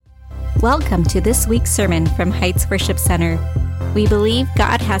Welcome to this week's sermon from Heights Worship Center. We believe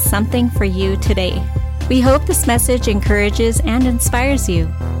God has something for you today. We hope this message encourages and inspires you.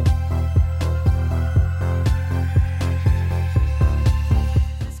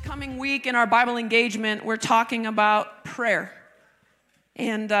 This coming week in our Bible engagement, we're talking about prayer.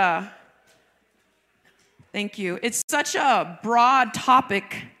 And thank you. It's such a broad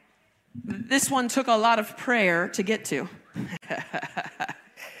topic. This one took a lot of prayer to get to.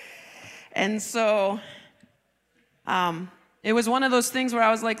 And so it was one of those things where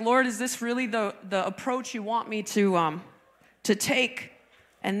I was like, Lord, is this really the approach you want me to take?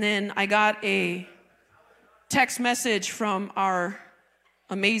 And then I got a text message from our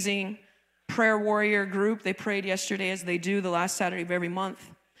amazing prayer warrior group. They prayed yesterday, as they do the last Saturday of every month.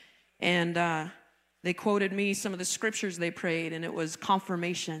 And they quoted me some of the scriptures they prayed, and it was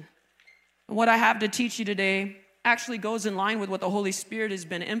confirmation. And what I have to teach you today actually goes in line with what the Holy Spirit has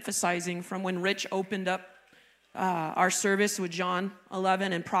been emphasizing from when Rich opened up our service with John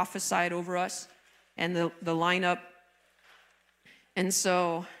 11 and prophesied over us and the lineup. And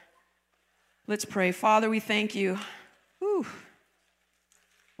so let's pray. Father, we thank you. Whew.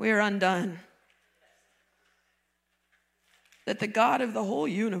 We are undone. That the God of the whole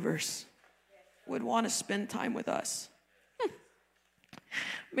universe would want to spend time with us.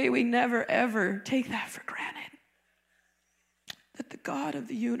 May we never, ever take that for granted. That the God of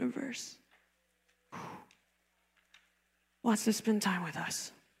the universe wants to spend time with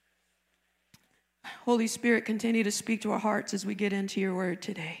us. Holy Spirit, continue to speak to our hearts as we get into your word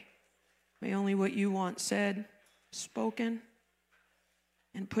today. May only what you want said, spoken,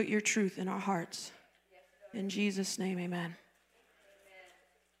 and put your truth in our hearts. In Jesus' name, amen.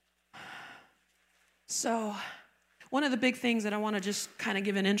 So, one of the big things that I want to just kind of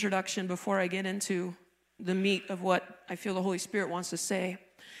give an introduction before I get into the meat of what I feel the Holy Spirit wants to say.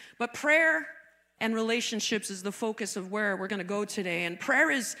 But prayer and relationships is the focus of where we're going to go today. And prayer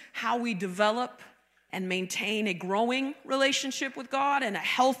is how we develop and maintain a growing relationship with God and a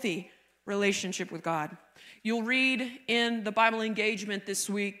healthy relationship with God. You'll read in the Bible engagement this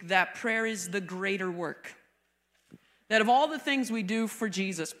week that prayer is the greater work. That of all the things we do for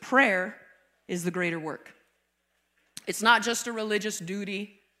Jesus, prayer is the greater work. It's not just a religious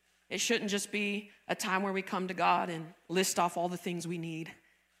duty. It shouldn't just be a time where we come to God and list off all the things we need,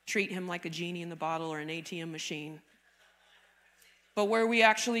 treat him like a genie in the bottle or an ATM machine. But where we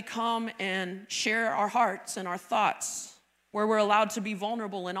actually come and share our hearts and our thoughts, where we're allowed to be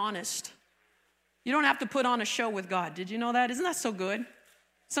vulnerable and honest. You don't have to put on a show with God. Did you know that? Isn't that so good?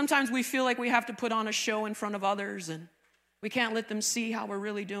 Sometimes we feel like we have to put on a show in front of others and we can't let them see how we're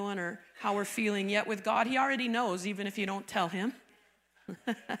really doing or how we're feeling. Yet with God, he already knows, even if you don't tell him.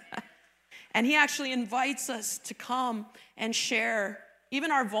 And he actually invites us to come and share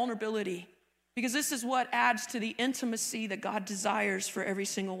even our vulnerability, because this is what adds to the intimacy that God desires for every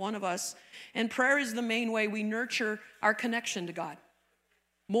single one of us. And prayer is the main way we nurture our connection to God.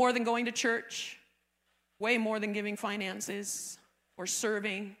 More than going to church, way more than giving finances or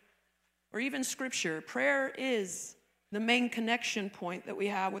serving or even scripture. Prayer is the main connection point that we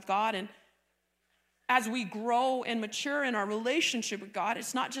have with God. And as we grow and mature in our relationship with God,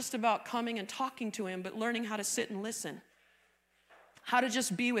 it's not just about coming and talking to him, but learning how to sit and listen, how to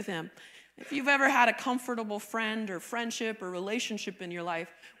just be with him. If you've ever had a comfortable friend or friendship or relationship in your life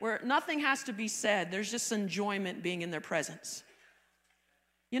where nothing has to be said, there's just enjoyment being in their presence.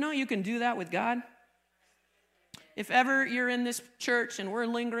 You know, you can do that with God. If ever you're in this church and we're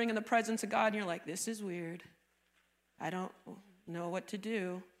lingering in the presence of God and you're like, this is weird, I don't know what to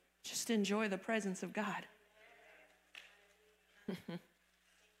do, just enjoy the presence of God.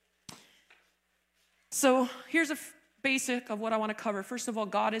 So here's a basic of what I want to cover. First of all,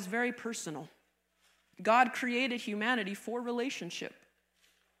 God is very personal. God created humanity for relationship.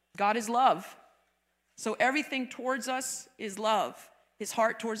 God is love. So everything towards us is love. His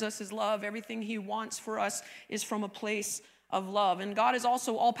heart towards us is love. Everything he wants for us is from a place of love. And God is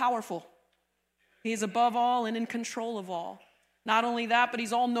also all-powerful. He is above all and in control of all. Not only that, but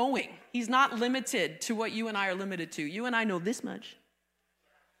he's all-knowing. He's not limited to what you and I are limited to. You and I know this much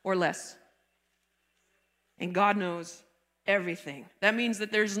or less. And God knows everything. That means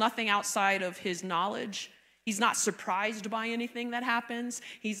that there's nothing outside of his knowledge. He's not surprised by anything that happens.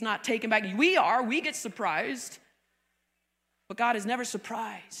 He's not taken back. We get surprised. But God is never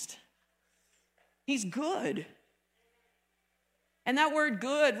surprised. He's good. And that word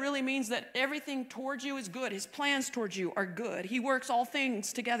good really means that everything towards you is good. His plans towards you are good. He works all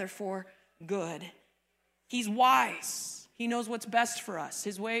things together for good. He's wise. He knows what's best for us.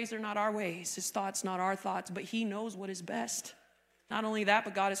 His ways are not our ways. His thoughts not our thoughts, but he knows what is best. Not only that,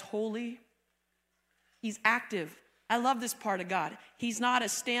 but God is holy. He's active. I love this part of God. He's not a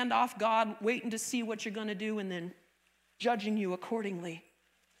standoff God waiting to see what you're going to do and then judging you accordingly.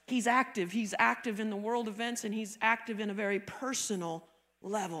 He's active. He's active in the world events, and he's active in a very personal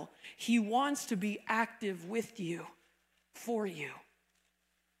level. He wants to be active with you, for you.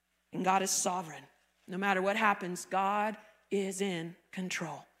 And God is sovereign. No matter what happens, God is in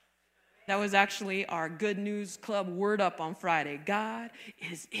control. That was actually our Good News Club word up on Friday. God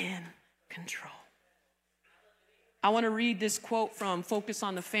is in control. I want to read this quote from Focus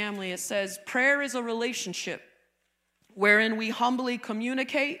on the Family. It says, prayer is a relationship wherein we humbly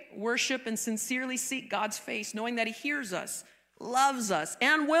communicate, worship, and sincerely seek God's face, knowing that he hears us, loves us,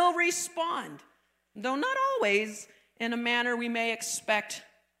 and will respond, though not always in a manner we may expect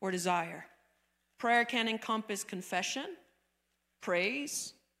or desire. Prayer can encompass confession,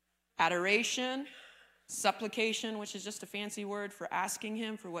 praise, adoration, supplication, which is just a fancy word for asking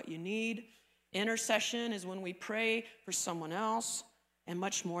him for what you need. Intercession is when we pray for someone else, and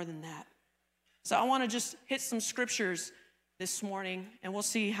much more than that. So I want to just hit some scriptures this morning, and we'll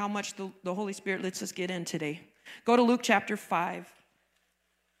see how much the Holy Spirit lets us get in today. Go to Luke chapter 5,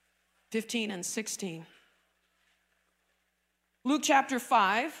 15 and 16. Luke chapter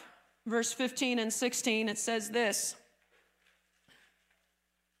 5, verse 15 and 16, it says this.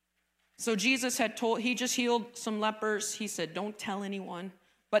 So Jesus he just healed some lepers. He said, don't tell anyone.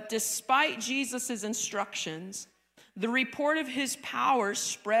 But despite Jesus' instructions, the report of his power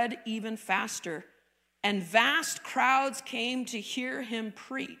spread even faster, and vast crowds came to hear him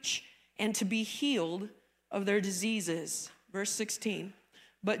preach and to be healed of their diseases. Verse 16,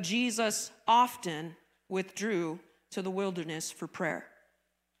 but Jesus often withdrew to the wilderness for prayer.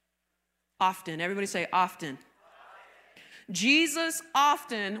 Often. Everybody say often. Jesus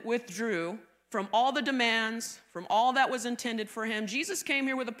often withdrew from all the demands, from all that was intended for him. Jesus came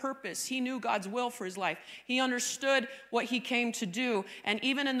here with a purpose. He knew God's will for his life. He understood what he came to do. And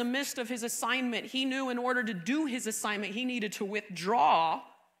even in the midst of his assignment, he knew in order to do his assignment, he needed to withdraw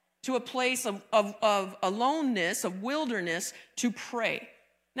to a place of aloneness, of wilderness, to pray.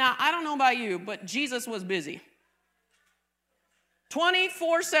 Now, I don't know about you, but Jesus was busy.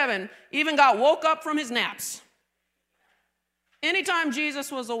 24/7, even woke up from his naps. Anytime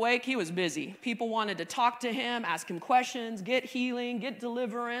Jesus was awake, he was busy. People wanted to talk to him, ask him questions, get healing, get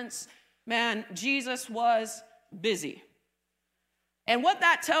deliverance. Man, Jesus was busy. And what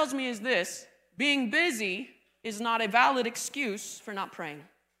that tells me is this: being busy is not a valid excuse for not praying.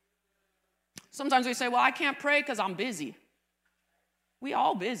 Sometimes we say, well, I can't pray because I'm busy. We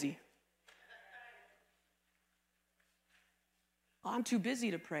all busy. I'm too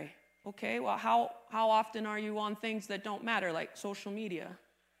busy to pray. Okay, well, how often are you on things that don't matter, like social media,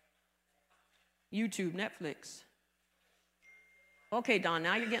 YouTube, Netflix? Okay, Don,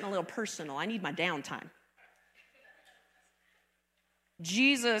 now you're getting a little personal. I need my downtime.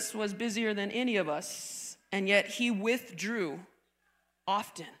 Jesus was busier than any of us, and yet he withdrew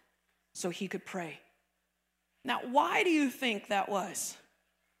often so he could pray. Now, why do you think that was?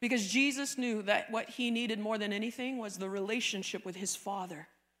 Because Jesus knew that what he needed more than anything was the relationship with his Father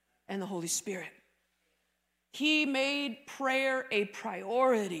and the Holy Spirit. He made prayer a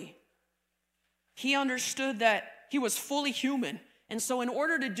priority. He understood that he was fully human. And so in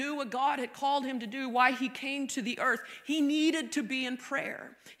order to do what God had called him to do, why he came to the earth, he needed to be in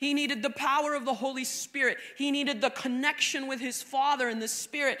prayer. He needed the power of the Holy Spirit. He needed the connection with his Father and the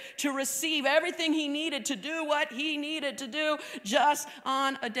Spirit to receive everything he needed to do what he needed to do just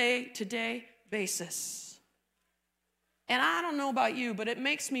on a day-to-day basis. And I don't know about you, but it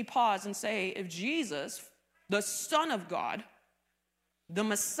makes me pause and say, if Jesus, the Son of God, the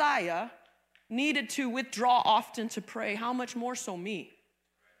Messiah, needed to withdraw often to pray, how much more so me?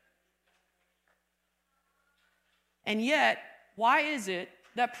 And yet, why is it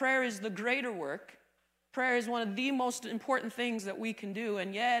that prayer is the greater work? Prayer is one of the most important things that we can do,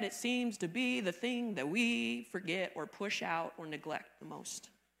 and yet it seems to be the thing that we forget or push out or neglect the most.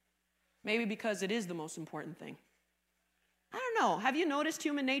 Maybe because it is the most important thing. I don't know. Have you noticed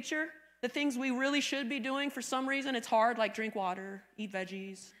human nature? The things we really should be doing, for some reason, it's hard, like drink water, eat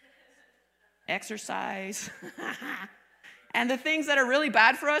veggies, exercise. And the things that are really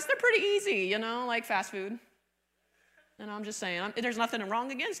bad for us, they're pretty easy, like fast food. And I'm just saying, there's nothing wrong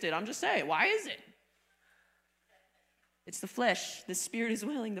against it. I'm just saying, why is it? It's the flesh. The spirit is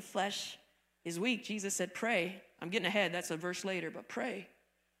willing, the flesh is weak. Jesus said, pray. I'm getting ahead. That's a verse later, but pray.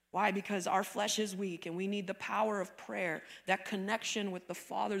 Why? Because our flesh is weak, and we need the power of prayer, that connection with the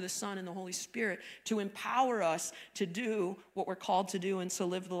Father, the Son, and the Holy Spirit to empower us to do what we're called to do and to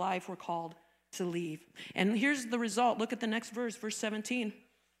live the life we're called to leave. And here's the result. Look at the next verse, verse 17.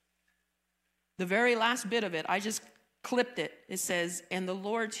 The very last bit of it, I just clipped it. It says, and the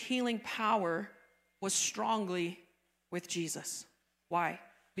Lord's healing power was strongly with Jesus. Why?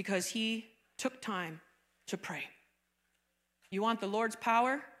 Because he took time to pray. You want the Lord's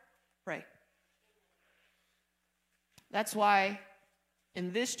power? Pray. That's why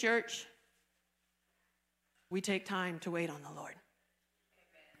in this church, we take time to wait on the Lord.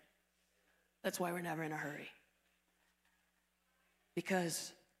 That's why we're never in a hurry.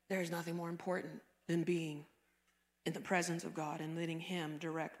 Because there's nothing more important than being in the presence of God and letting him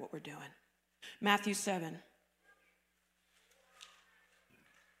direct what we're doing. Matthew 7.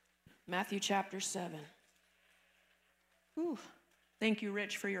 Matthew chapter 7. Ooh, thank you,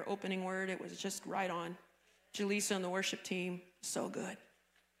 Rich, for your opening word. It was just right on. Jaleesa and the worship team, so good.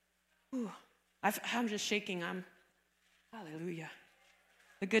 Ooh, I'm just shaking. Hallelujah.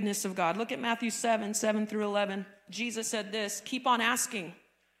 The goodness of God. Look at Matthew 7 through 11. Jesus said this, keep on asking,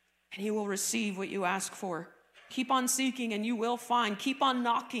 and you will receive what you ask for. Keep on seeking, and you will find. Keep on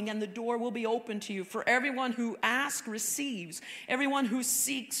knocking, and the door will be open to you. For everyone who asks receives. Everyone who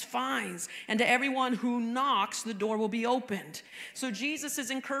seeks finds. And to everyone who knocks, the door will be opened. So Jesus is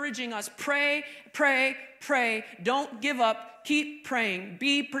encouraging us, pray, pray, pray. Don't give up. Keep praying.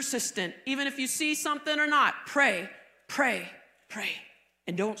 Be persistent. Even if you see something or not, pray, pray, pray.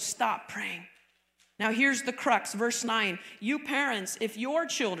 And don't stop praying. Now here's the crux, verse 9. You parents, if your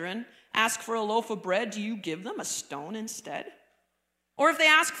children ask for a loaf of bread, do you give them a stone instead? Or if they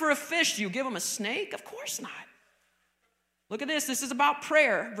ask for a fish, do you give them a snake? Of course not. Look at this. This is about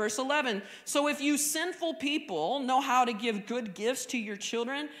prayer. Verse 11. So if you sinful people know how to give good gifts to your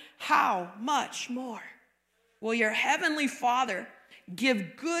children, how much more will your heavenly Father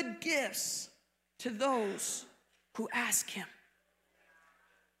give good gifts to those who ask him?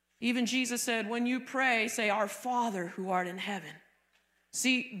 Even Jesus said, when you pray, say, our Father who art in heaven.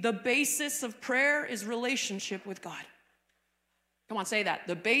 See, the basis of prayer is relationship with God. Come on, say that.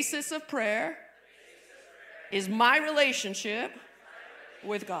 The basis of prayer is my relationship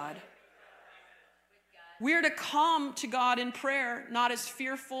with God. We're to come to God in prayer, not as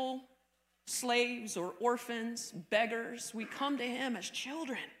fearful slaves or orphans, beggars. We come to him as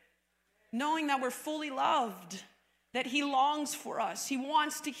children, knowing that we're fully loved, that he longs for us. He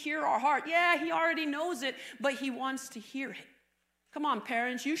wants to hear our heart. Yeah, he already knows it, but he wants to hear it. Come on,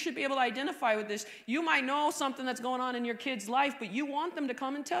 parents, you should be able to identify with this. You might know something that's going on in your kid's life, but you want them to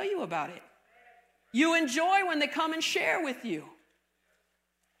come and tell you about it. You enjoy when they come and share with you.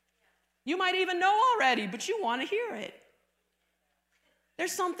 You might even know already, but you want to hear it.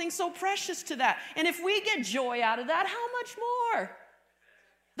 There's something so precious to that. And if we get joy out of that, how much more?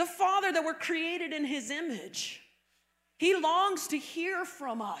 The Father that we're created in his image, he longs to hear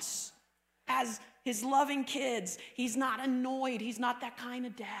from us as his loving kids. He's not annoyed. He's not that kind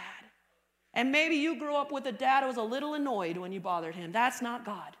of dad. And maybe you grew up with a dad who was a little annoyed when you bothered him. That's not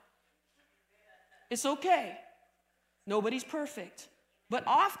God. It's okay. Nobody's perfect. But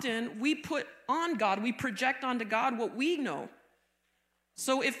often we put on God, we project onto God what we know.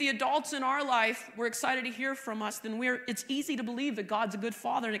 So if the adults in our life were excited to hear from us, then it's easy to believe that God's a good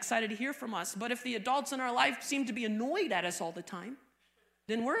father and excited to hear from us. But if the adults in our life seem to be annoyed at us all the time,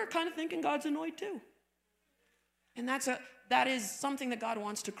 then we're kind of thinking God's annoyed too. And that is something that God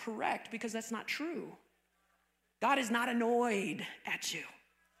wants to correct, because that's not true. God is not annoyed at you.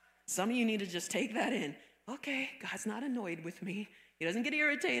 Some of you need to just take that in. Okay, God's not annoyed with me. He doesn't get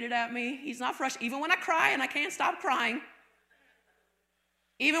irritated at me. He's not frustrated. Even when I cry and I can't stop crying.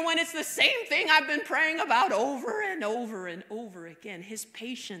 Even when it's the same thing I've been praying about over and over and over again. His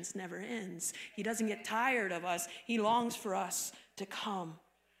patience never ends. He doesn't get tired of us. He longs for us to come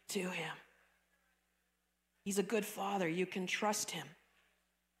to him. He's a good father. You can trust him.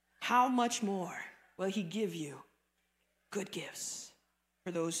 How much more will he give you good gifts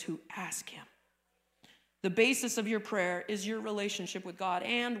for those who ask him? The basis of your prayer is your relationship with God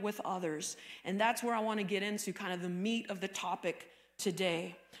and with others. And that's where I want to get into kind of the meat of the topic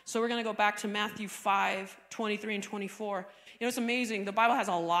today. So we're going to go back to Matthew 5, 23 and 24. You know, it's amazing. The Bible has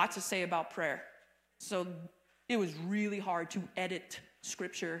a lot to say about prayer. So it was really hard to edit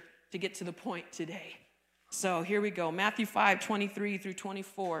scripture to get to the point today. So here we go. Matthew 5, 23 through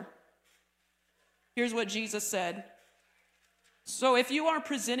 24. Here's what Jesus said. So if you are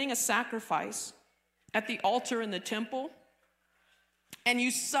presenting a sacrifice at the altar in the temple, and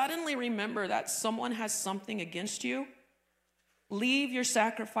you suddenly remember that someone has something against you, leave your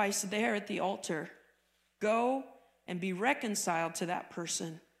sacrifice there at the altar. Go and be reconciled to that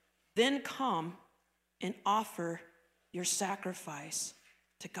person. Then come and offer your sacrifice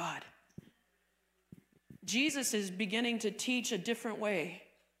to God. Jesus is beginning to teach a different way.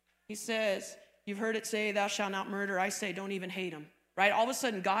 He says, you've heard it say, thou shalt not murder. I say, don't even hate him, right? All of a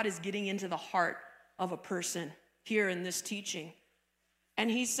sudden, God is getting into the heart of a person here in this teaching. And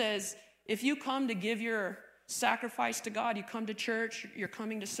he says, if you come to give your sacrifice to God, you come to church, you're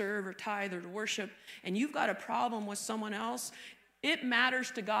coming to serve or tithe or to worship, and you've got a problem with someone else, it matters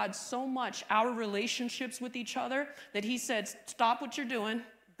to God so much, our relationships with each other, that he said, stop what you're doing,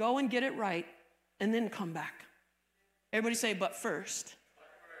 go and get it right, and then come back. Everybody say, but first.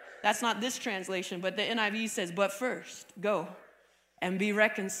 That's not this translation, but the NIV says, but first, go and be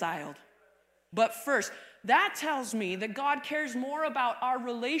reconciled. But first. That tells me that God cares more about our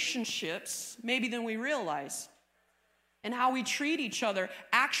relationships, maybe than we realize. And how we treat each other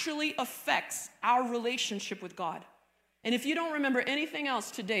actually affects our relationship with God. And if you don't remember anything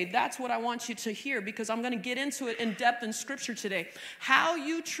else today, that's what I want you to hear, because I'm going to get into it in depth in Scripture today. How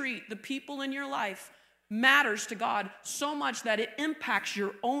you treat the people in your life matters to God so much that it impacts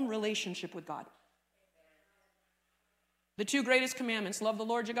your own relationship with God. The two greatest commandments, love the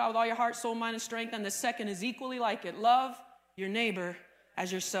Lord your God with all your heart, soul, mind, and strength. And the second is equally like it. Love your neighbor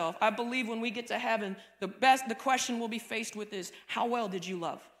as yourself. I believe when we get to heaven, the question we'll be faced with is, how well did you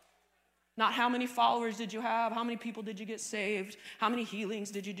love? Not how many followers did you have? How many people did you get saved? How many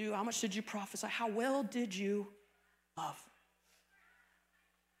healings did you do? How much did you prophesy? How well did you love?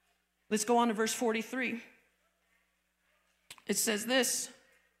 Let's go on to verse 43. It says this,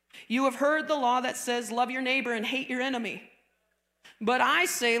 you have heard the law that says, love your neighbor and hate your enemy. But I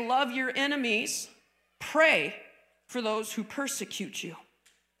say, love your enemies, pray for those who persecute you.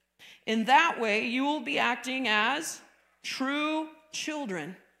 In that way, you will be acting as true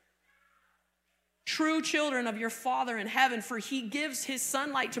children of your Father in heaven, for he gives his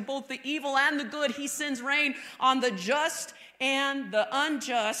sunlight to both the evil and the good. He sends rain on the just and the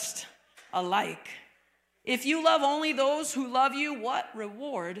unjust alike. If you love only those who love you, what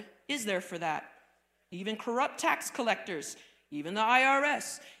reward is there for that? Even corrupt tax collectors, even the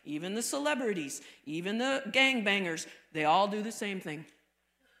IRS, even the celebrities, even the gangbangers, they all do the same thing.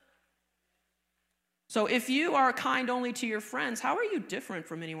 So if you are kind only to your friends, how are you different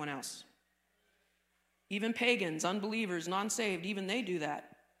from anyone else? Even pagans, unbelievers, non-saved, even they do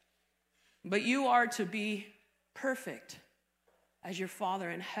that. But you are to be perfect as your Father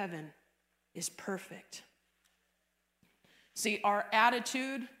in heaven is perfect. See, our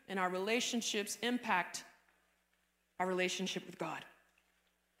attitude and our relationships impact our relationship with God.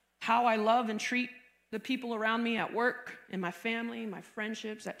 How I love and treat the people around me at work, in my family, my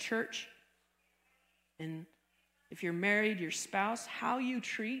friendships, at church. And if you're married, your spouse, how you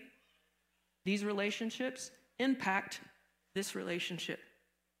treat these relationships impact this relationship.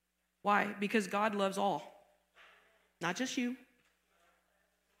 Why? Because God loves all. Not just you.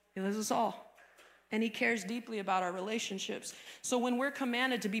 He loves us all. And he cares deeply about our relationships. So when we're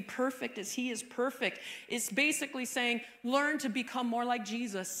commanded to be perfect as he is perfect, it's basically saying, learn to become more like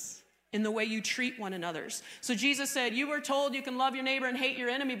Jesus in the way you treat one another. So Jesus said, you were told you can love your neighbor and hate your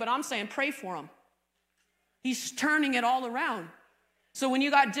enemy, but I'm saying pray for them. He's turning it all around. So when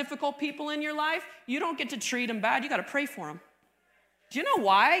you got difficult people in your life, you don't get to treat them bad. You got to pray for them. Do you know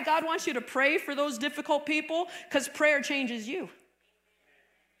why God wants you to pray for those difficult people? Because prayer changes you.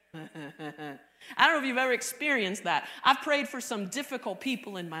 I don't know if you've ever experienced that. I've prayed for some difficult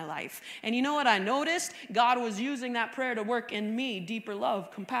people in my life. And you know what I noticed? God was using that prayer to work in me deeper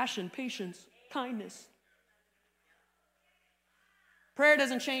love, compassion, patience, kindness. Prayer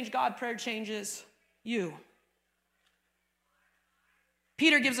doesn't change God. Prayer changes you.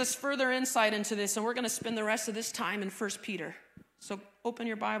 Peter gives us further insight into this, and we're going to spend the rest of this time in 1 Peter. So open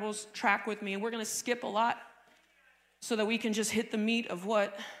your Bibles, track with me, and we're going to skip a lot so that we can just hit the meat of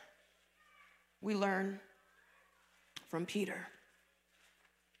what we learn from Peter.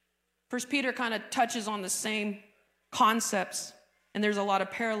 1 Peter kind of touches on the same concepts, and there's a lot of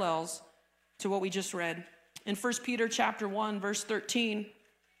parallels to what we just read. In 1 Peter chapter 1, verse 13,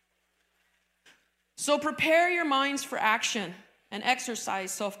 so prepare your minds for action and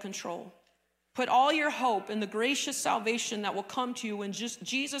exercise self-control. Put all your hope in the gracious salvation that will come to you when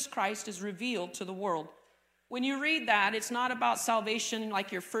Jesus Christ is revealed to the world. When you read that, it's not about salvation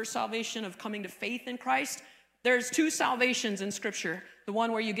like your first salvation of coming to faith in Christ. There's two salvations in Scripture. The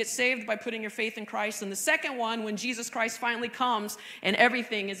one where you get saved by putting your faith in Christ, and the second one when Jesus Christ finally comes and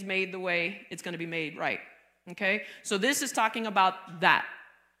everything is made the way it's going to be made right. Okay? So this is talking about that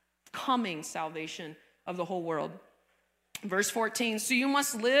coming salvation of the whole world. Verse 14, so you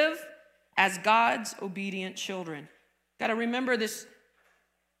must live as God's obedient children. Got to remember this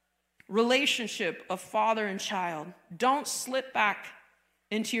relationship of father and child. Don't slip back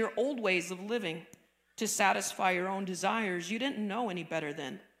into your old ways of living to satisfy your own desires. You didn't know any better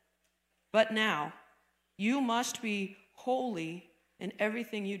then. But now, you must be holy in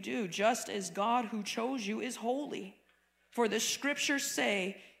everything you do, just as God who chose you is holy. For the scriptures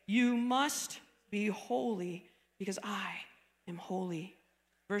say, you must be holy because I am holy.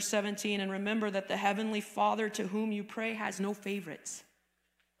 Verse 17, and remember that the heavenly Father to whom you pray has no favorites.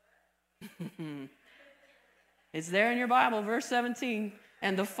 It's there in your Bible, verse 17.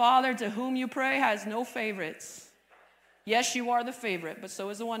 And the Father to whom you pray has no favorites. Yes, you are the favorite, but so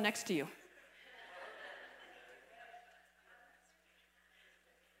is the one next to you.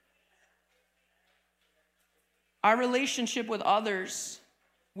 Our relationship with others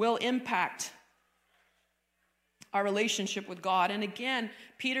will impact our relationship with God. And again,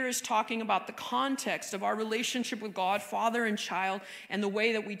 Peter is talking about the context of our relationship with God, father and child, and the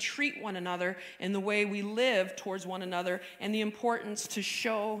way that we treat one another and the way we live towards one another, and the importance to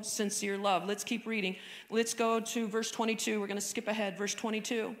show sincere love. Let's keep reading. Let's go to verse 22. We're going to skip ahead. Verse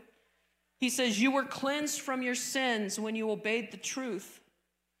 22. He says, you were cleansed from your sins when you obeyed the truth.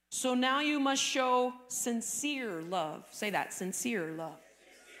 So now you must show sincere love. Say that, sincere love.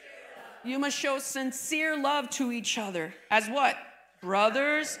 You must show sincere love to each other as what?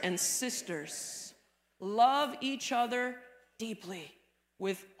 Brothers and sisters. Love each other deeply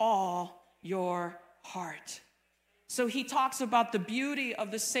with all your heart. So he talks about the beauty of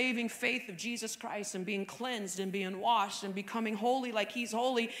the saving faith of Jesus Christ and being cleansed and being washed and becoming holy like he's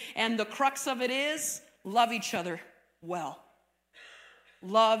holy. And the crux of it is love each other well.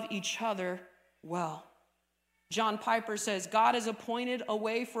 Love each other well. John Piper says, God has appointed a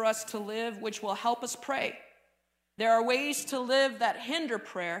way for us to live which will help us pray. There are ways to live that hinder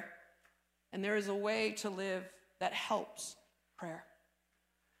prayer, and there is a way to live that helps prayer.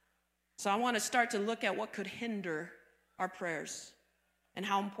 So I want to start to look at what could hinder our prayers and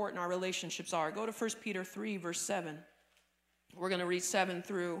how important our relationships are. Go to 1 Peter 3, verse 7. We're going to read 7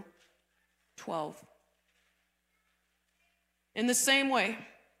 through 12. In the same way,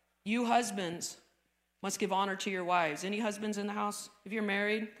 you husbands must give honor to your wives. Any husbands in the house? If you're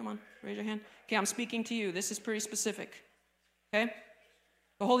married, come on, raise your hand. Okay, I'm speaking to you. This is pretty specific. Okay?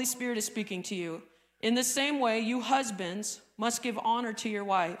 The Holy Spirit is speaking to you. In the same way, you husbands must give honor to your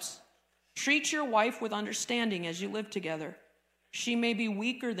wives. Treat your wife with understanding as you live together. She may be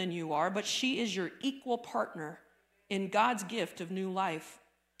weaker than you are, but she is your equal partner in God's gift of new life.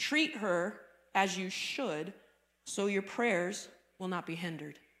 Treat her as you should, so your prayers will not be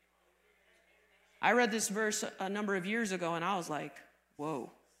hindered. I read this verse a number of years ago, and I was like, whoa,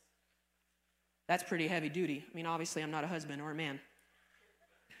 that's pretty heavy duty. I mean, obviously, I'm not a husband or a man.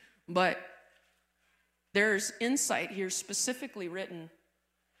 But there's insight here specifically written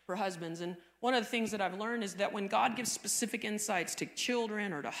for husbands. And one of the things that I've learned is that when God gives specific insights to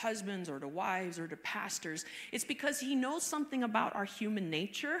children or to husbands or to wives or to pastors, it's because he knows something about our human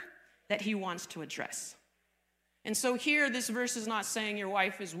nature that he wants to address. And so here, this verse is not saying your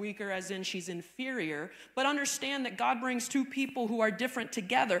wife is weaker as in she's inferior, but understand that God brings two people who are different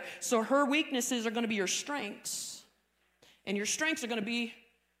together. So her weaknesses are going to be your strengths. And your strengths are going to be,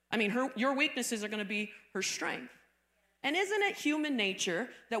 your weaknesses are going to be her strength. And isn't it human nature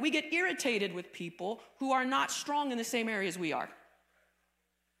that we get irritated with people who are not strong in the same areas we are?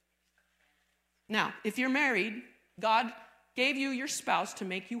 Now, if you're married, God gave you your spouse to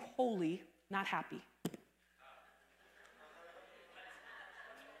make you holy, not happy.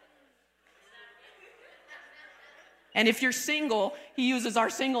 And if you're single, he uses our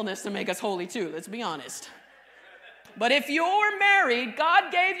singleness to make us holy too, let's be honest. But if you're married,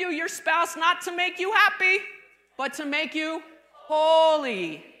 God gave you your spouse not to make you happy, but to make you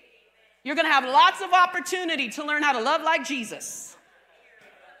holy. You're going to have lots of opportunity to learn how to love like Jesus.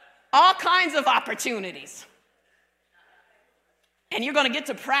 All kinds of opportunities. And you're going to get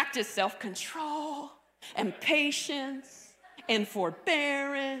to practice self-control and patience and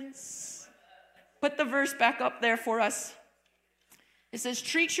forbearance. Put the verse back up there for us. It says,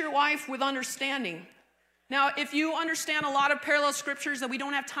 treat your wife with understanding. Now, if you understand a lot of parallel scriptures that we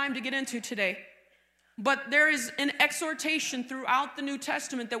don't have time to get into today, but there is an exhortation throughout the New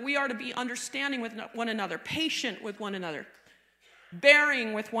Testament that we are to be understanding with one another, patient with one another,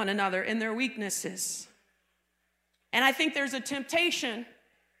 bearing with one another in their weaknesses. And I think there's a temptation,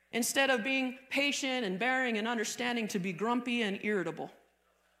 instead of being patient and bearing and understanding, to be grumpy and irritable.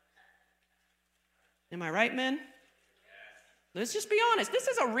 Am I right, men? Let's just be honest. This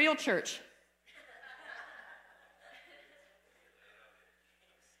is a real church.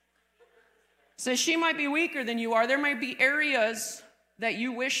 Says she might be weaker than you are. There might be areas that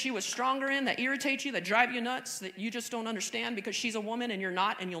you wish she was stronger in, that irritate you, that drive you nuts, that you just don't understand because she's a woman and you're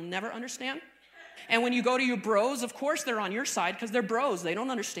not, and you'll never understand. And when you go to your bros, of course they're on your side because they're bros. They don't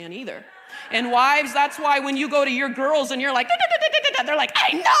understand either. And wives, that's why when you go to your girls and you're like, they're like,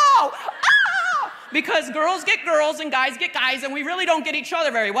 I know! Ah! Because girls get girls and guys get guys, and we really don't get each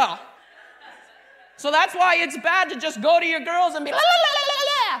other very well. So that's why it's bad to just go to your girls and be la la la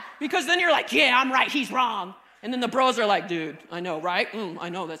la la, because then you're like, yeah, I'm right, he's wrong. And then the bros are like, dude, I know, right? I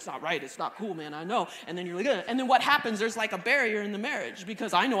know that's not right. It's not cool, man. I know. And then you're like, ugh. And then what happens? There's like a barrier in the marriage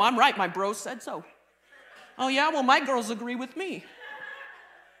because I know I'm right. My bros said so. Oh, yeah? Well, my girls agree with me.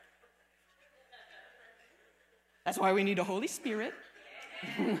 That's why we need a Holy Spirit.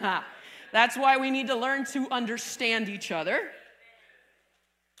 That's why we need to learn to understand each other.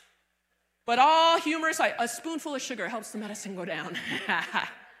 But all humor aside, a spoonful of sugar helps the medicine go down.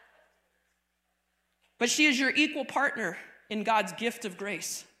 But she is your equal partner in God's gift of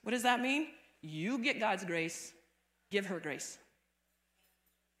grace. What does that mean? You get God's grace, give her grace.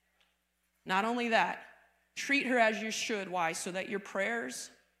 Not only that, treat her as you should. Why? So that your prayers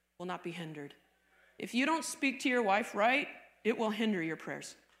will not be hindered. If you don't speak to your wife right, it will hinder your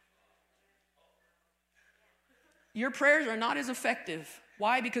prayers. Your prayers are not as effective.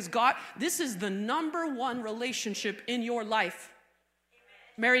 Why? Because God, this is the number one relationship in your life.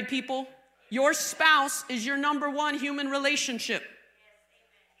 Married people, your spouse is your number one human relationship.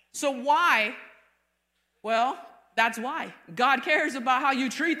 So why? Well, that's why. God cares about how you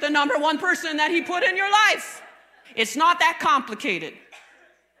treat the number one person that he put in your life. It's not that complicated.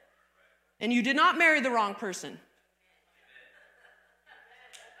 And you did not marry the wrong person.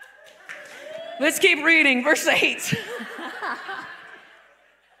 Let's keep reading, verse 8.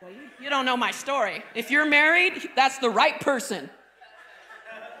 Well, you don't know my story. If you're married, that's the right person.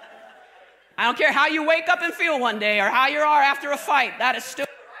 I don't care how you wake up and feel one day or how you are after a fight. That is still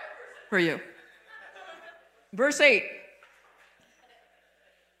for you. Verse 8.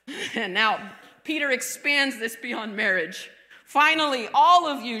 And now, Peter expands this beyond marriage. Finally, all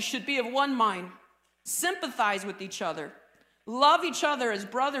of you should be of one mind. Sympathize with each other. Love each other as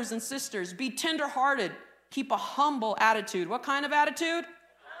brothers and sisters. Be tenderhearted. Keep a humble attitude. What kind of attitude?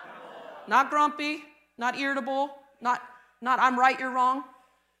 Humble. Not grumpy, not irritable, not I'm right, you're wrong.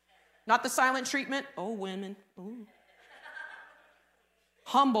 Not the silent treatment. Oh, women. Ooh.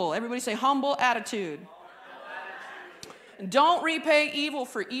 Humble. Everybody say humble attitude. Don't repay evil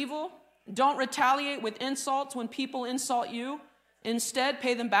for evil. Don't retaliate with insults when people insult you. Instead,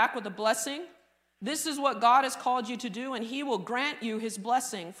 pay them back with a blessing. This is what God has called you to do, and he will grant you his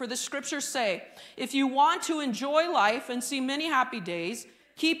blessing. For the scriptures say, if you want to enjoy life and see many happy days,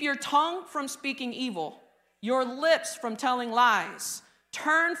 keep your tongue from speaking evil, your lips from telling lies.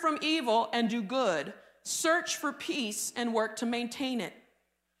 Turn from evil and do good. Search for peace and work to maintain it.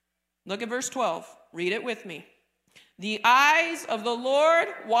 Look at verse 12. Read it with me. The eyes of the Lord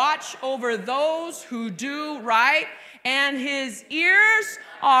watch over those who do right, and his ears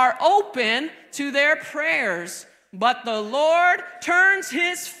are open to their prayers. But the Lord turns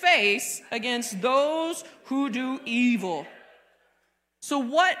his face against those who do evil. So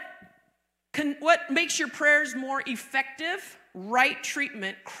what makes your prayers more effective? Right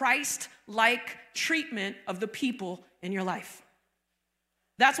treatment, Christ-like treatment of the people in your life.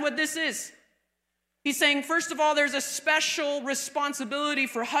 That's what this is. He's saying, first of all, there's a special responsibility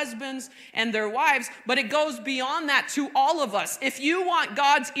for husbands and their wives, but it goes beyond that to all of us. If you want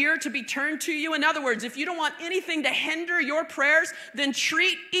God's ear to be turned to you, in other words, if you don't want anything to hinder your prayers, then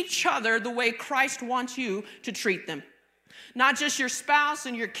treat each other the way Christ wants you to treat them. Not just your spouse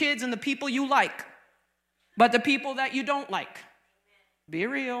and your kids and the people you like, but the people that you don't like. Be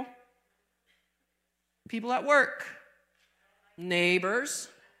real. People at work. Neighbors.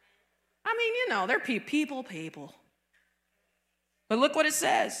 I mean, you know, they're people. But look what it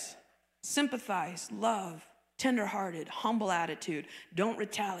says. Sympathize, love, tenderhearted, humble attitude. Don't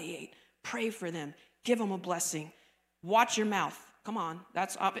retaliate. Pray for them. Give them a blessing. Watch your mouth. Come on.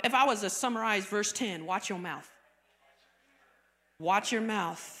 If I was to summarize verse 10, watch your mouth. Watch your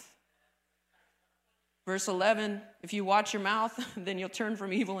mouth. Verse 11, if you watch your mouth, then you'll turn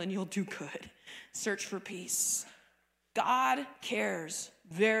from evil and you'll do good. Search for peace. God cares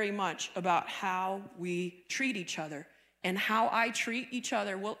very much about how we treat each other, and how I treat each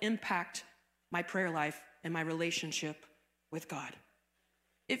other will impact my prayer life and my relationship with God.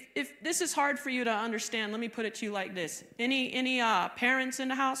 If this is hard for you to understand, let me put it to you like this. Any parents in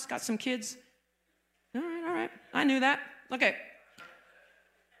the house? Got some kids? All right. I knew that. Okay.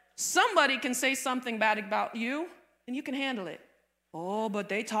 Somebody can say something bad about you, and you can handle it. Oh, but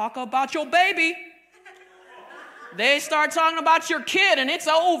they talk about your baby. They start talking about your kid, and it's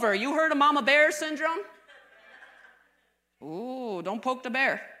over. You heard of mama bear syndrome? Ooh, don't poke the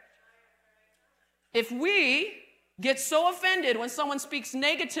bear. If we get so offended when someone speaks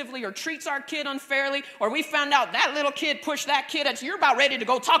negatively or treats our kid unfairly, or we found out that little kid pushed that kid at you, you're about ready to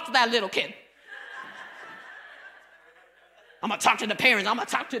go talk to that little kid. I'm going to talk to the parents. I'm going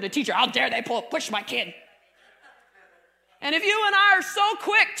to talk to the teacher. How dare they push my kid? And if you and I are so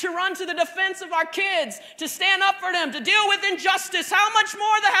quick to run to the defense of our kids, to stand up for them, to deal with injustice, how much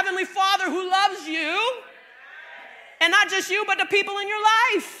more the Heavenly Father who loves you, and not just you, but the people in your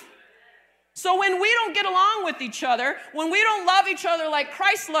life. So when we don't get along with each other, when we don't love each other like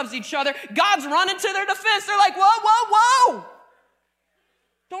Christ loves each other, God's running to their defense. They're like, whoa, whoa, whoa.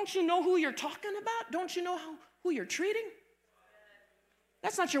 Don't you know who you're talking about? Don't you know who you're treating?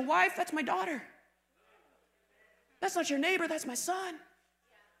 That's not your wife, that's my daughter. That's not your neighbor, that's my son.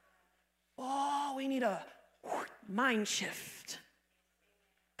 Oh, we need a mind shift.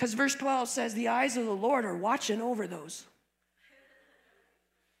 Because verse 12 says, the eyes of the Lord are watching over those.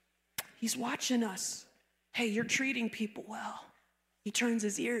 He's watching us. Hey, you're treating people well. He turns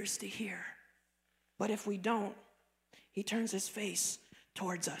his ears to hear. But if we don't, he turns his face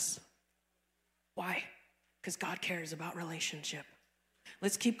towards us. Why? Because God cares about relationship.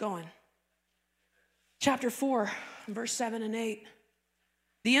 Let's keep going. Chapter 4, verse 7 and 8.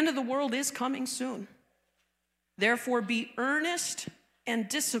 The end of the world is coming soon. Therefore, be earnest and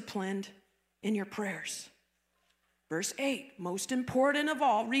disciplined in your prayers. Verse 8, most important of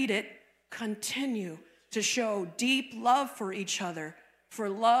all, read it. Continue to show deep love for each other, for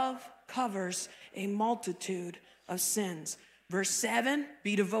love covers a multitude of sins. Verse 7,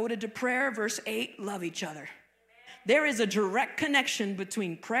 be devoted to prayer. Verse 8, love each other. There is a direct connection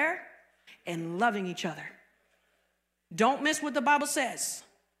between prayer and loving each other. Don't miss what the Bible says.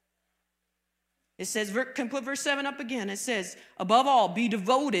 It says, can put verse 7 up again. It says, above all, be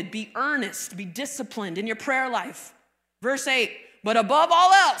devoted, be earnest, be disciplined in your prayer life. Verse 8, but above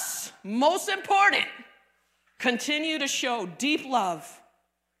all else, most important, continue to show deep love.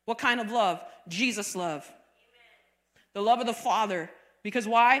 What kind of love? Jesus love. The love of the Father. Because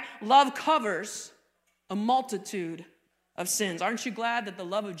why? Love covers a multitude of sins. Aren't you glad that the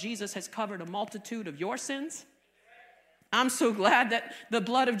love of Jesus has covered a multitude of your sins? I'm so glad that the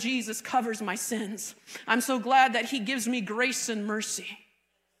blood of Jesus covers my sins. I'm so glad that he gives me grace and mercy.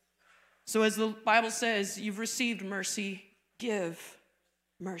 So as the Bible says, you've received mercy, give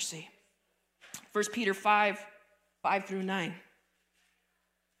mercy. 1 Peter 5, 5 through 9.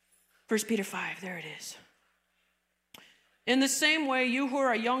 1 Peter 5, there it is. In the same way, you who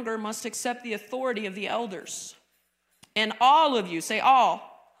are younger must accept the authority of the elders. And all of you, say all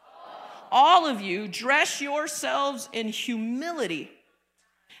of you, dress yourselves in humility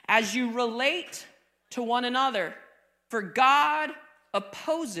as you relate to one another. For God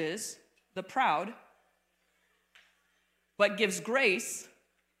opposes the proud, but gives grace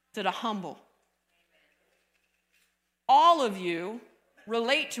to the humble. All of you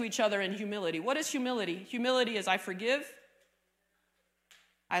relate to each other in humility. What is humility? Humility is I forgive.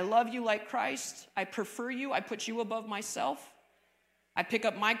 I love you like Christ. I prefer you. I put you above myself. I pick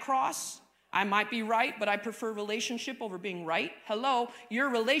up my cross. I might be right, but I prefer relationship over being right. Hello, your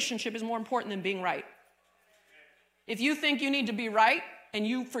relationship is more important than being right. If you think you need to be right and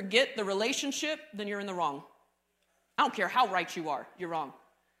you forget the relationship, then you're in the wrong. I don't care how right you are, you're wrong.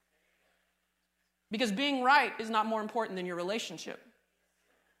 Because being right is not more important than your relationship.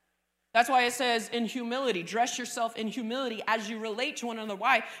 That's why it says in humility, dress yourself in humility as you relate to one another.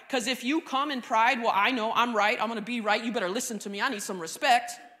 Why? Because if you come in pride, well, I know I'm right, I'm going to be right, you better listen to me, I need some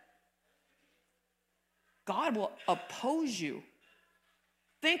respect. God will oppose you.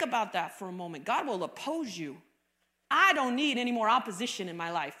 Think about that for a moment. God will oppose you. I don't need any more opposition in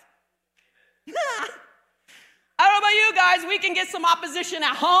my life. I don't know about you guys, we can get some opposition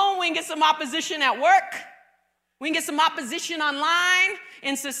at home, we can get some opposition at work, we can get some opposition online,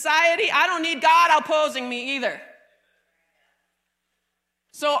 in society. I don't need God opposing me either.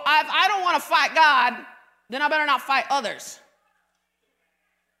 So if I don't want to fight God, then I better not fight others.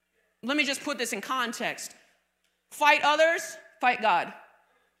 Let me just put this in context. Fight others, fight God.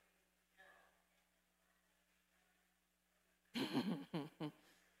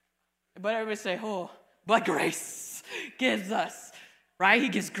 But everybody say, oh, but grace gives us, right? He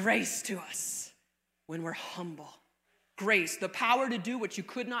gives grace to us when we're humble. Grace, the power to do what you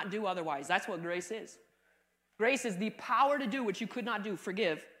could not do otherwise. That's what grace is. Grace is the power to do what you could not do,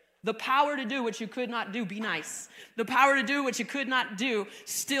 forgive. The power to do what you could not do, be nice. The power to do what you could not do,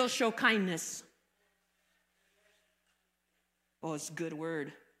 still show kindness. Oh, it's a good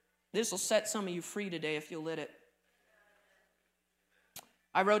word. This will set some of you free today if you'll let it.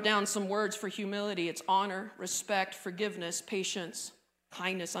 I wrote down some words for humility. It's honor, respect, forgiveness, patience,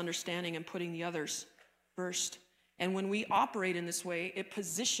 kindness, understanding, and putting the others first. And when we operate in this way, it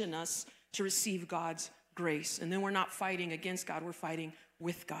positions us to receive God's grace. And then we're not fighting against God, we're fighting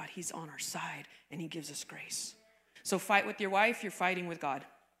with God. He's on our side, and he gives us grace. So fight with your wife, you're fighting with God.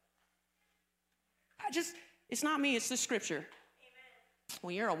 It's not me, it's the scripture. Amen.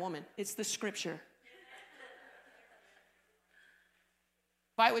 Well, you're a woman, it's the scripture.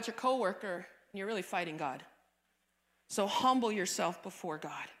 Fight with your coworker, and you're really fighting God. So humble yourself before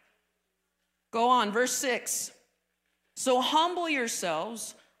God. Go on, verse 6. So humble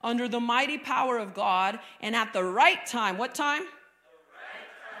yourselves under the mighty power of God, and at the right time, what time?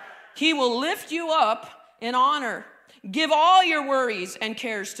 He will lift you up in honor. Give all your worries and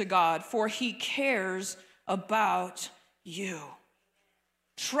cares to God, for he cares about you.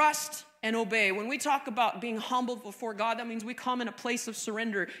 Trust and obey. When we talk about being humble before God, that means we come in a place of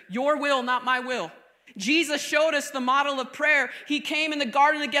surrender. Your will, not my will. Jesus showed us the model of prayer. He came in the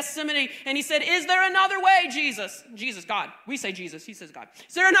Garden of Gethsemane and he said, is there another way, Jesus? Jesus, God. We say Jesus, he says God.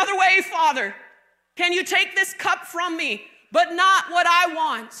 Is there another way, Father? Can you take this cup from me, but not what I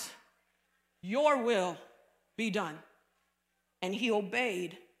want? Your will be done. And he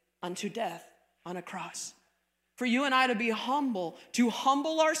obeyed unto death on a cross. For you and I to be humble, to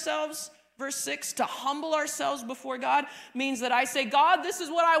humble ourselves, verse 6, to humble ourselves before God means that I say, God, this is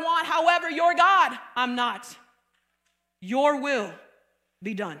what I want. However, you're God. I'm not. Your will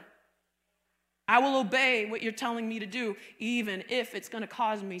be done. I will obey what you're telling me to do, even if it's going to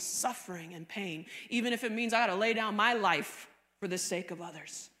cause me suffering and pain, even if it means I got to lay down my life for the sake of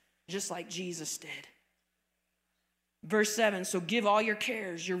others, just like Jesus did. Verse 7, so give all your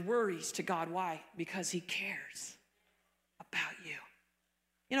cares, your worries to God. Why? Because he cares about you.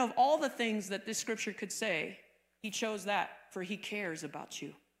 You know, of all the things that this scripture could say, he chose that, for he cares about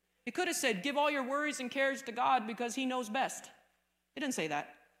you. It could have said, give all your worries and cares to God because he knows best. It didn't say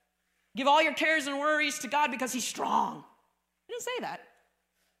that. Give all your cares and worries to God because he's strong. It didn't say that.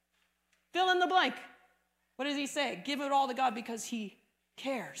 Fill in the blank. What does he say? Give it all to God because he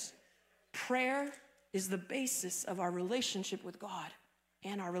cares. Prayer is the basis of our relationship with God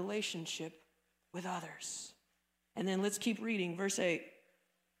and our relationship with others. And then let's keep reading. Verse 8.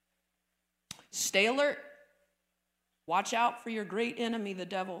 Stay alert. Watch out for your great enemy, the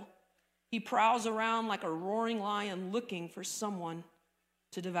devil. He prowls around like a roaring lion looking for someone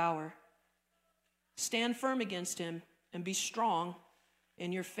to devour. Stand firm against him and be strong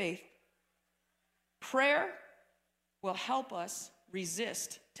in your faith. Prayer will help us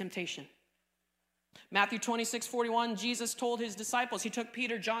resist temptation. Matthew 26:41, Jesus told his disciples, he took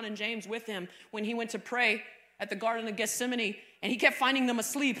Peter, John, and James with him when he went to pray at the Garden of Gethsemane, and he kept finding them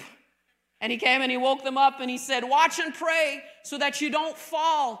asleep. And he came and he woke them up and he said, watch and pray so that you don't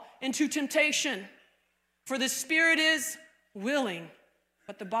fall into temptation. For the spirit is willing,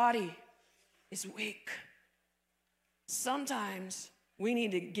 but the body is weak. Sometimes we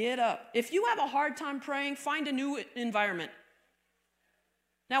need to get up. If you have a hard time praying, find a new environment.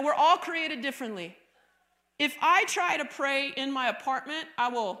 Now, we're all created differently. If I try to pray in my apartment, I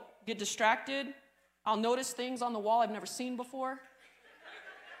will get distracted. I'll notice things on the wall I've never seen before.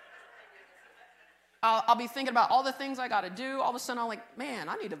 I'll be thinking about all the things I got to do. All of a sudden, I'm like, man,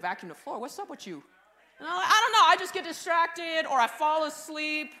 I need to vacuum the floor. What's up with you? And I'm like, I don't know. I just get distracted or I fall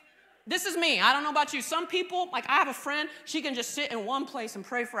asleep. This is me. I don't know about you. Some people, like I have a friend, she can just sit in one place and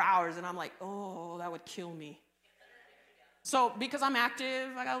pray for hours. And I'm like, oh, that would kill me. So because I'm active,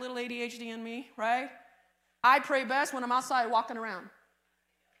 I got a little ADHD in me, right? I pray best when I'm outside walking around.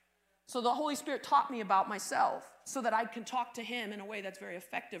 So the Holy Spirit taught me about myself so that I can talk to him in a way that's very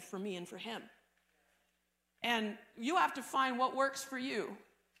effective for me and for him. And you have to find what works for you.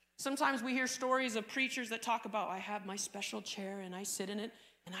 Sometimes we hear stories of preachers that talk about, I have my special chair and I sit in it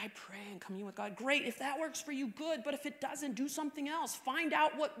and I pray and commune with God. Great, if that works for you, good. But if it doesn't, do something else. Find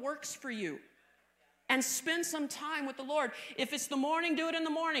out what works for you. And spend some time with the Lord. If it's the morning, do it in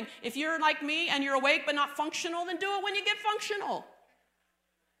the morning. If you're like me and you're awake but not functional, then do it when you get functional.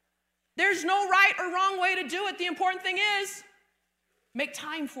 There's no right or wrong way to do it. The important thing is, make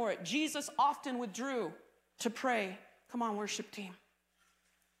time for it. Jesus often withdrew to pray. Come on, worship team.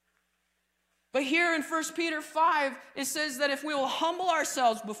 But here in 1 Peter 5, it says that if we will humble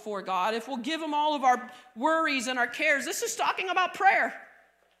ourselves before God, if we'll give him all of our worries and our cares, this is talking about prayer.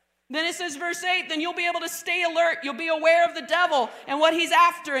 Then it says, verse 8, then you'll be able to stay alert. You'll be aware of the devil and what he's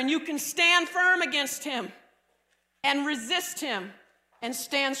after, and you can stand firm against him and resist him and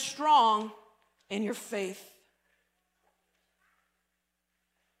stand strong in your faith.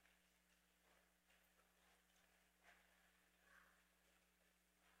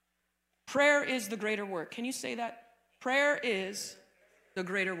 Prayer is the greater work. Can you say that? Prayer is the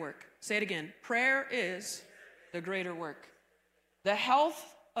greater work. Say it again. Prayer is the greater work. The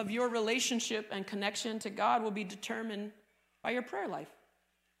health of your relationship and connection to God will be determined by your prayer life.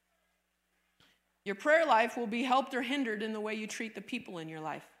 Your prayer life will be helped or hindered in the way you treat the people in your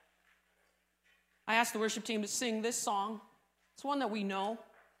life. I asked the worship team to sing this song. It's one that we know.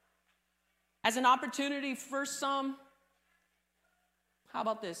 As an opportunity for some, how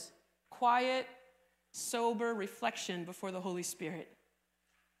about this? Quiet, sober reflection before the Holy Spirit.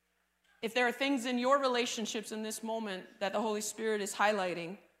 If there are things in your relationships in this moment that the Holy Spirit is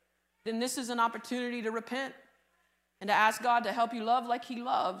highlighting, then this is an opportunity to repent and to ask God to help you love like He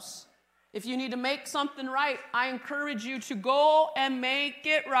loves. If you need to make something right, I encourage you to go and make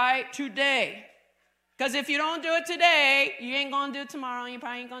it right today. Because if you don't do it today, you ain't going to do it tomorrow, and you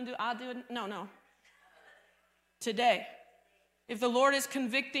probably ain't going to do it. I'll do it. No. Today. If the Lord is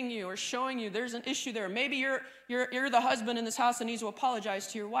convicting you or showing you there's an issue there, maybe you're the husband in this house that needs to apologize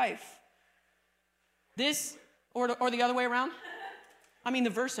to your wife. This, or the other way around. I mean, the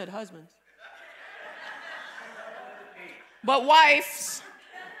verse said husbands. But wives,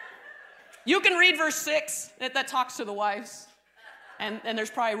 you can read verse 6 that talks to the wives. And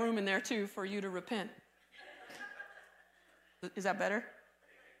there's probably room in there, too, for you to repent. Is that better?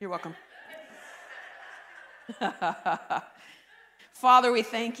 You're welcome. Father, we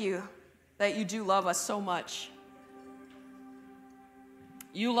thank you that you do love us so much.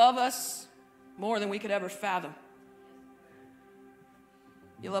 You love us more than we could ever fathom.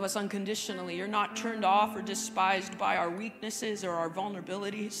 You love us unconditionally. You're not turned off or despised by our weaknesses or our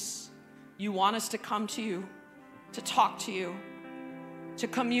vulnerabilities. You want us to come to you, to talk to you, to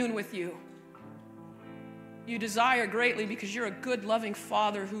commune with you. You desire greatly because you're a good, loving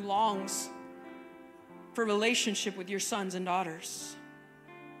Father who longs for relationship with your sons and daughters.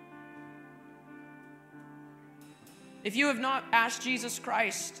 If you have not asked Jesus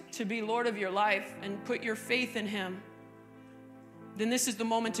Christ to be Lord of your life and put your faith in Him, then this is the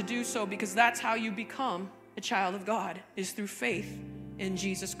moment to do so, because that's how you become a child of God, is through faith in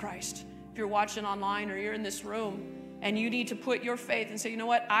Jesus Christ. If you're watching online or you're in this room and you need to put your faith and say, you know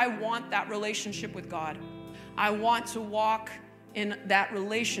what, I want that relationship with God. I want to walk in that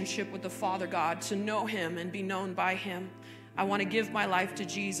relationship with the Father God, to know Him and be known by Him. I want to give my life to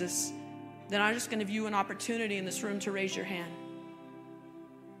Jesus. Then I'm just going to give you an opportunity in this room to raise your hand.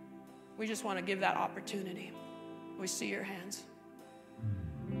 We just want to give that opportunity. We see your hands.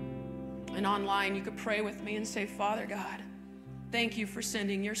 And online, you could pray with me and say, Father God, thank you for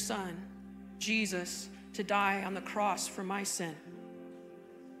sending your Son, Jesus, to die on the cross for my sin.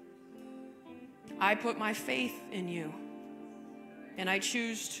 I put my faith in you, and I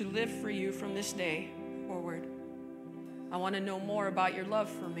choose to live for you from this day forward. I want to know more about your love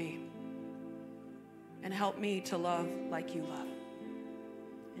for me, and help me to love like you love.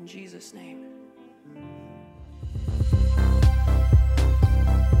 In Jesus' name.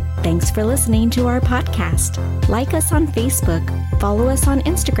 Thanks for listening to our podcast. Like us on Facebook, follow us on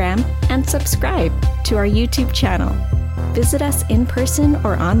Instagram, and subscribe to our YouTube channel. Visit us in person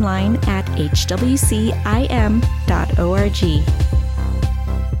or online at hwcim.org.